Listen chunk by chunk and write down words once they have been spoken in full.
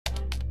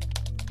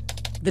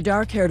The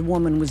dark-haired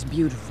woman was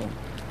beautiful,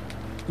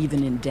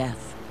 even in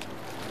death.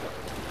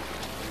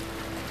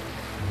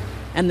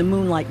 And the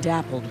moonlight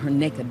dappled her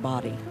naked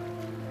body.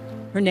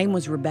 Her name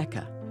was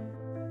Rebecca,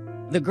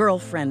 the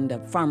girlfriend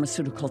of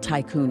pharmaceutical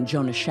tycoon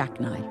Jonah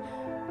Shacknai.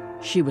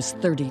 She was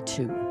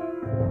 32.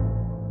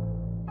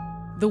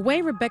 The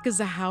way Rebecca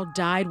Zahau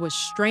died was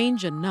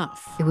strange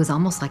enough. It was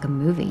almost like a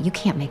movie. You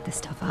can't make this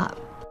stuff up.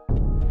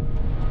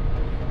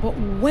 But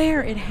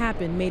where it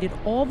happened made it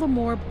all the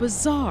more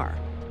bizarre.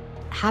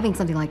 Having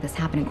something like this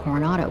happen in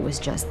Coronado was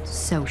just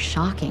so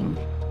shocking.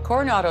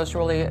 Coronado's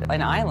really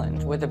an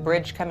island with a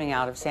bridge coming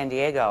out of San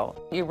Diego.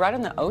 You're right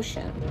on the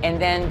ocean,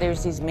 and then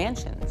there's these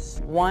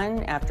mansions,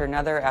 one after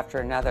another after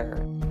another.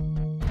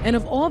 And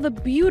of all the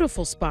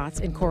beautiful spots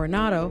in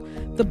Coronado,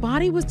 the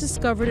body was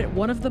discovered at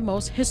one of the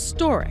most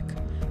historic,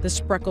 the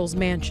Spreckels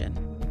Mansion.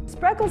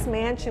 Spreckels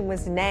Mansion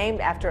was named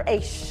after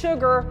a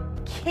sugar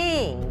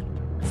king.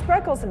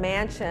 Spreckels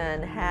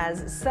Mansion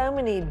has so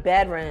many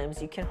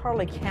bedrooms, you can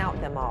hardly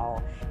count them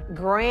all.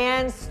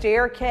 Grand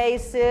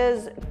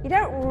staircases. You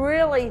don't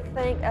really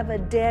think of a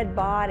dead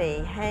body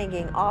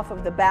hanging off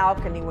of the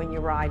balcony when you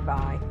ride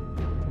by.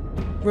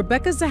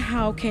 Rebecca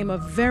Zahau came a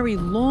very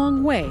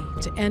long way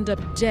to end up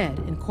dead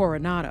in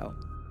Coronado.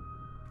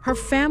 Her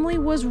family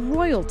was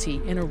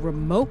royalty in a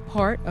remote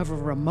part of a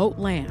remote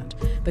land,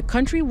 the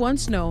country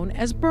once known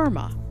as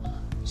Burma.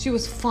 She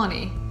was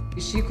funny.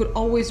 She could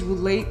always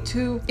relate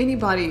to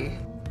anybody.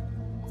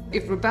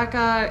 If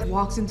Rebecca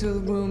walks into the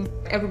room,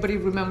 everybody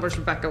remembers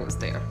Rebecca was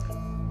there.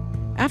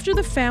 After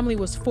the family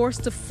was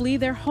forced to flee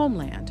their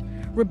homeland,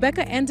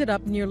 Rebecca ended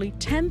up nearly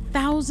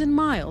 10,000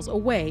 miles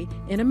away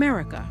in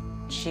America.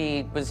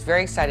 She was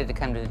very excited to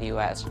come to the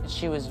U.S.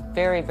 She was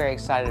very, very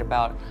excited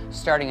about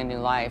starting a new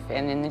life,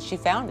 and then she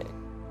found it.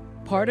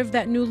 Part of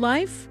that new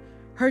life?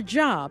 Her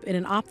job in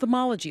an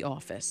ophthalmology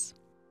office.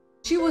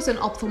 She was an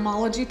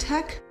ophthalmology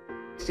tech,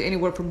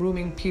 anywhere from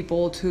rooming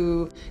people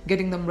to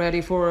getting them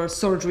ready for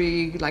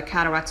surgery, like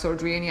cataract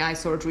surgery, any eye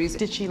surgeries.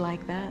 Did she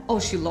like that? Oh,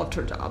 she loved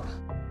her job.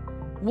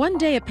 One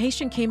day, a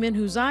patient came in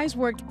whose eyes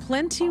worked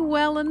plenty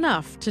well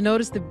enough to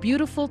notice the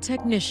beautiful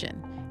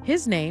technician.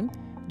 His name,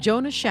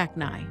 Jonah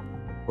Shacknai.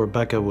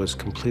 Rebecca was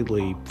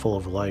completely full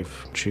of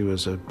life. She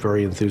was a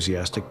very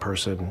enthusiastic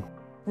person.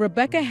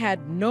 Rebecca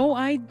had no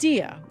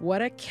idea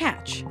what a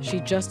catch she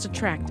just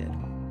attracted.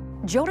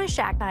 Jonah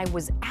Shacknai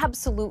was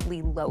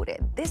absolutely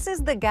loaded. This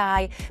is the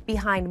guy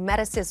behind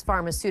Medicis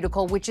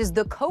Pharmaceutical, which is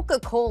the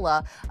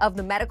Coca-Cola of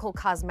the medical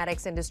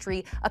cosmetics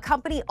industry, a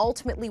company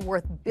ultimately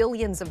worth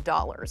billions of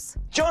dollars.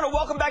 Jonah,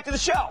 welcome back to the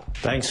show.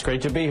 Thanks,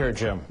 great to be here,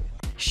 Jim.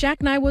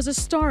 Shacknai was a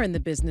star in the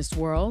business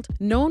world,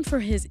 known for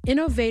his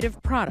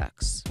innovative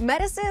products.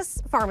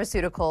 Medicis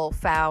Pharmaceutical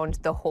found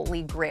the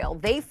Holy Grail.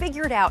 They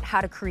figured out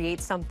how to create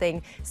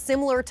something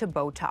similar to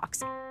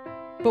Botox.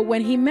 But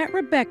when he met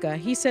Rebecca,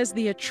 he says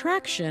the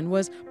attraction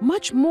was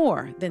much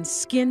more than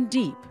skin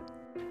deep.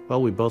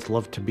 Well, we both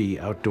love to be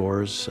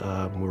outdoors.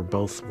 We're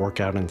both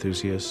workout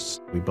enthusiasts.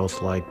 We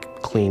both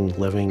like clean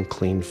living,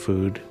 clean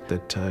food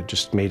that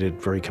just made it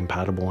very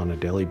compatible on a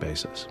daily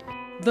basis.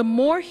 The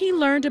more he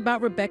learned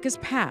about Rebecca's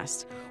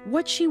past,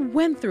 what she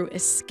went through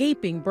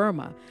escaping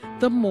Burma,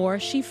 the more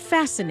she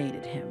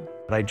fascinated him.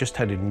 I just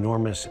had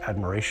enormous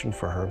admiration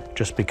for her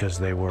just because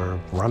they were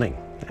running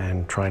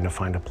and trying to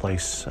find a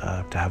place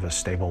to have a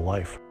stable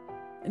life.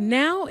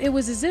 Now it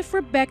was as if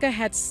Rebecca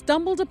had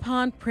stumbled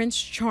upon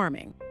Prince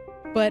Charming.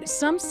 But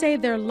some say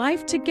their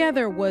life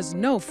together was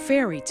no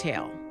fairy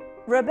tale.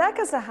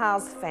 Rebecca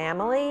Zahau's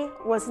family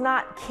was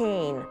not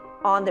keen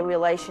on the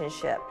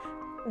relationship.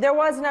 There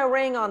was no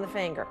ring on the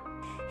finger.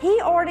 He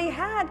already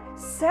had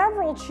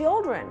several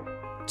children.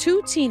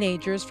 2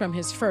 teenagers from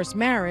his first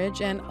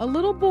marriage and a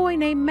little boy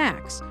named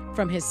Max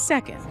from his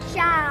second.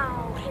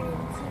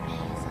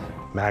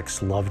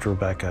 Max loved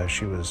Rebecca.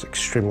 She was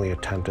extremely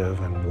attentive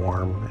and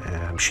warm,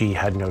 and she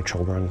had no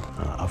children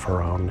of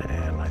her own,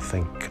 and I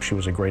think she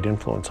was a great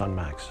influence on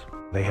Max.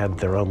 They had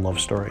their own love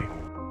story.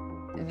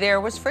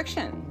 There was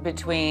friction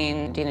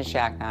between Dina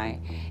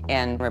Shacknai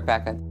and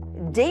Rebecca.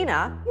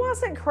 Dina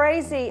wasn't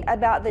crazy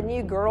about the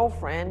new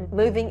girlfriend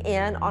moving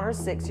in on her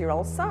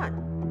 6-year-old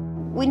son.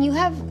 When you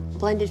have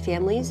blended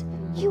families,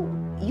 you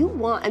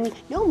want, I mean,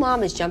 no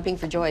mom is jumping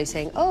for joy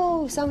saying,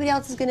 oh, somebody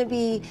else is going to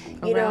be,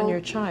 around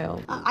your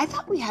child. I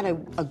thought we had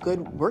a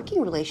good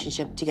working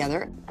relationship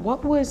together.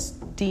 What was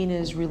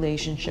Dina's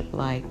relationship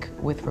like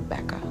with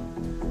Rebecca?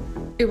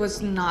 It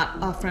was not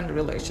a friendly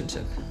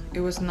relationship.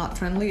 It was not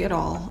friendly at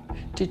all.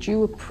 Did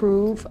you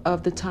approve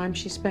of the time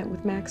she spent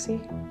with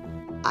Maxie?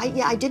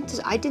 Yeah, I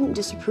didn't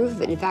disapprove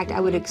of it. In fact, I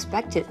would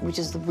expect it, which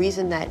is the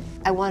reason that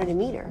I wanted to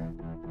meet her,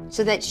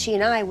 so that she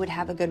and I would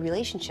have a good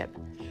relationship,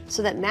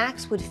 so that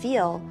Max would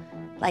feel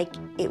like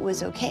it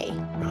was okay.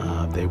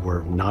 They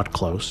were not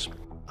close.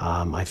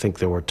 I think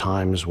there were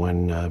times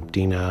when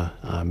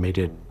Dina made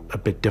it a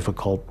bit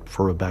difficult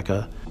for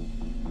Rebecca.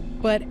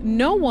 But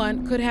no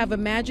one could have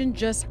imagined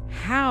just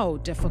how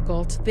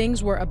difficult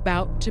things were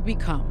about to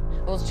become.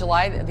 It was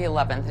July the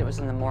 11th, it was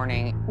in the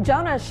morning.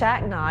 Jonah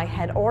Shacknai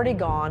had already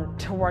gone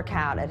to work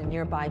out at a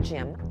nearby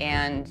gym.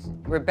 And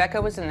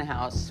Rebecca was in the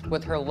house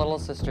with her little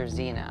sister,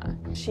 Zena.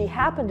 She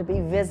happened to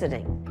be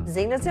visiting.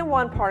 Zena's in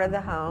one part of the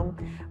home.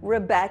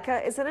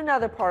 Rebecca is in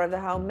another part of the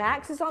home.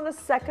 Max is on the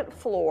second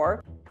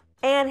floor,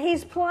 and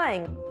he's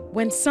playing.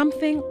 When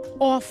something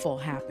awful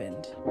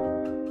happened.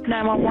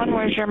 911,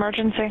 where's your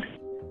emergency?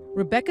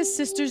 Rebecca's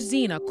sister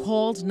Zena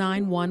called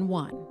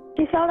 911.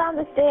 He fell down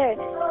the stairs.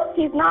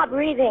 He's not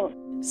breathing.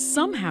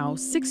 Somehow,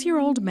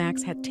 6-year-old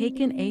Max had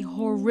taken a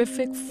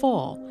horrific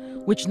fall,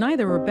 which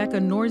neither Rebecca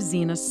nor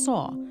Zena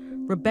saw.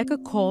 Rebecca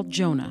called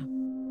Jonah.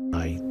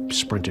 I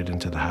sprinted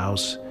into the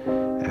house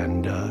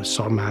and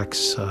saw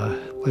Max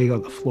laying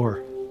on the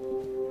floor.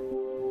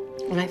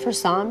 When I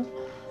first saw him,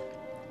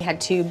 he had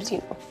tubes,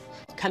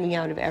 coming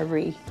out of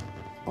every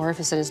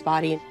orifice in his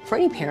body. For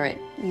any parent,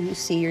 you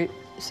see your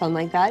son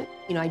like that,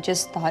 I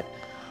just thought,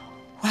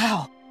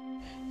 wow.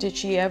 Did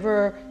she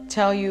ever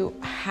tell you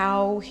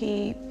how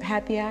he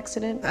had the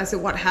accident? I said,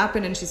 what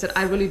happened? And she said,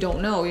 I really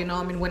don't know.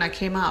 When I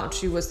came out,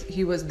 he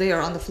was there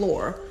on the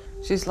floor.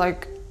 She's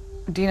like,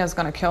 Dina's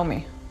gonna kill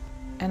me.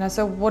 And I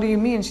said, what do you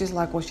mean? She's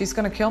like, well, she's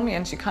gonna kill me.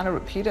 And she kind of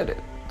repeated it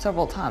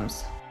several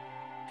times.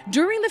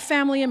 During the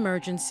family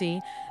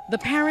emergency, the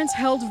parents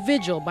held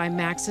vigil by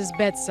Max's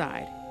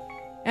bedside.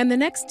 And the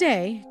next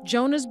day,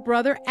 Jonah's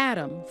brother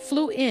Adam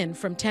flew in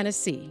from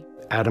Tennessee.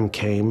 Adam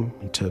came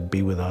to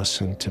be with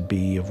us and to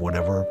be of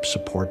whatever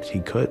support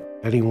he could.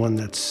 Anyone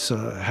that's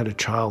had a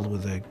child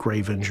with a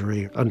grave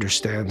injury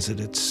understands that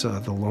it's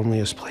the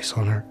loneliest place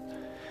on earth.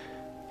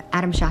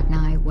 Adam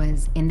Shacknai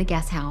was in the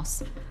guest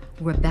house.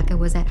 Rebecca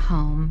was at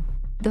home.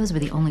 Those were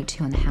the only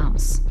two in the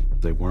house.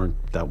 They weren't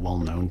that well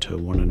known to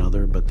one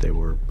another, but they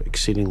were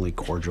exceedingly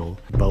cordial.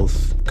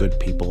 Both good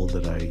people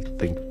that I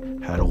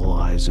think had all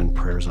eyes and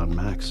prayers on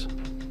Max.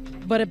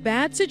 But a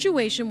bad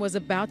situation was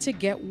about to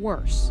get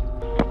worse.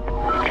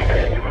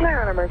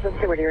 An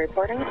emergency, what are you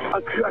reporting?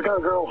 I got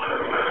a girl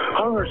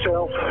hung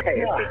herself.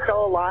 Okay, is she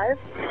still alive?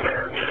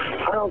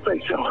 I don't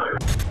think so.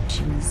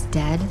 She was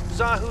dead.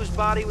 Zahau's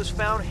body was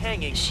found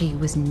hanging. She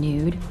was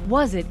nude.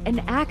 Was it an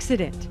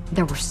accident?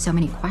 There were so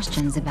many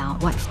questions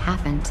about what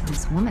happened to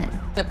this woman.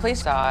 The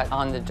police saw it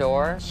on the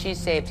door. She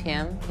saved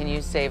him. Can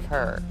you save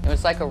her? It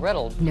was like a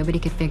riddle. Nobody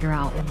could figure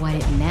out what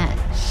it meant.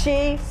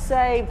 She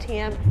saved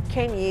him.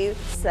 Can you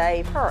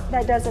save her?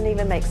 That doesn't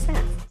even make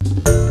sense.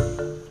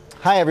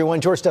 Hi everyone,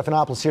 George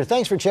Stephanopoulos here.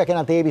 Thanks for checking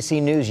out the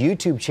ABC News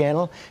YouTube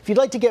channel. If you'd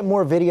like to get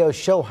more videos,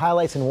 show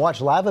highlights, and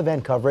watch live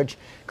event coverage,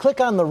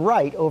 click on the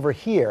right over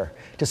here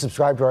to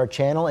subscribe to our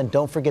channel, and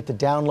don't forget to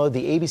download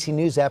the ABC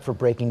News app for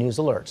breaking news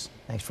alerts.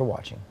 Thanks for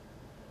watching.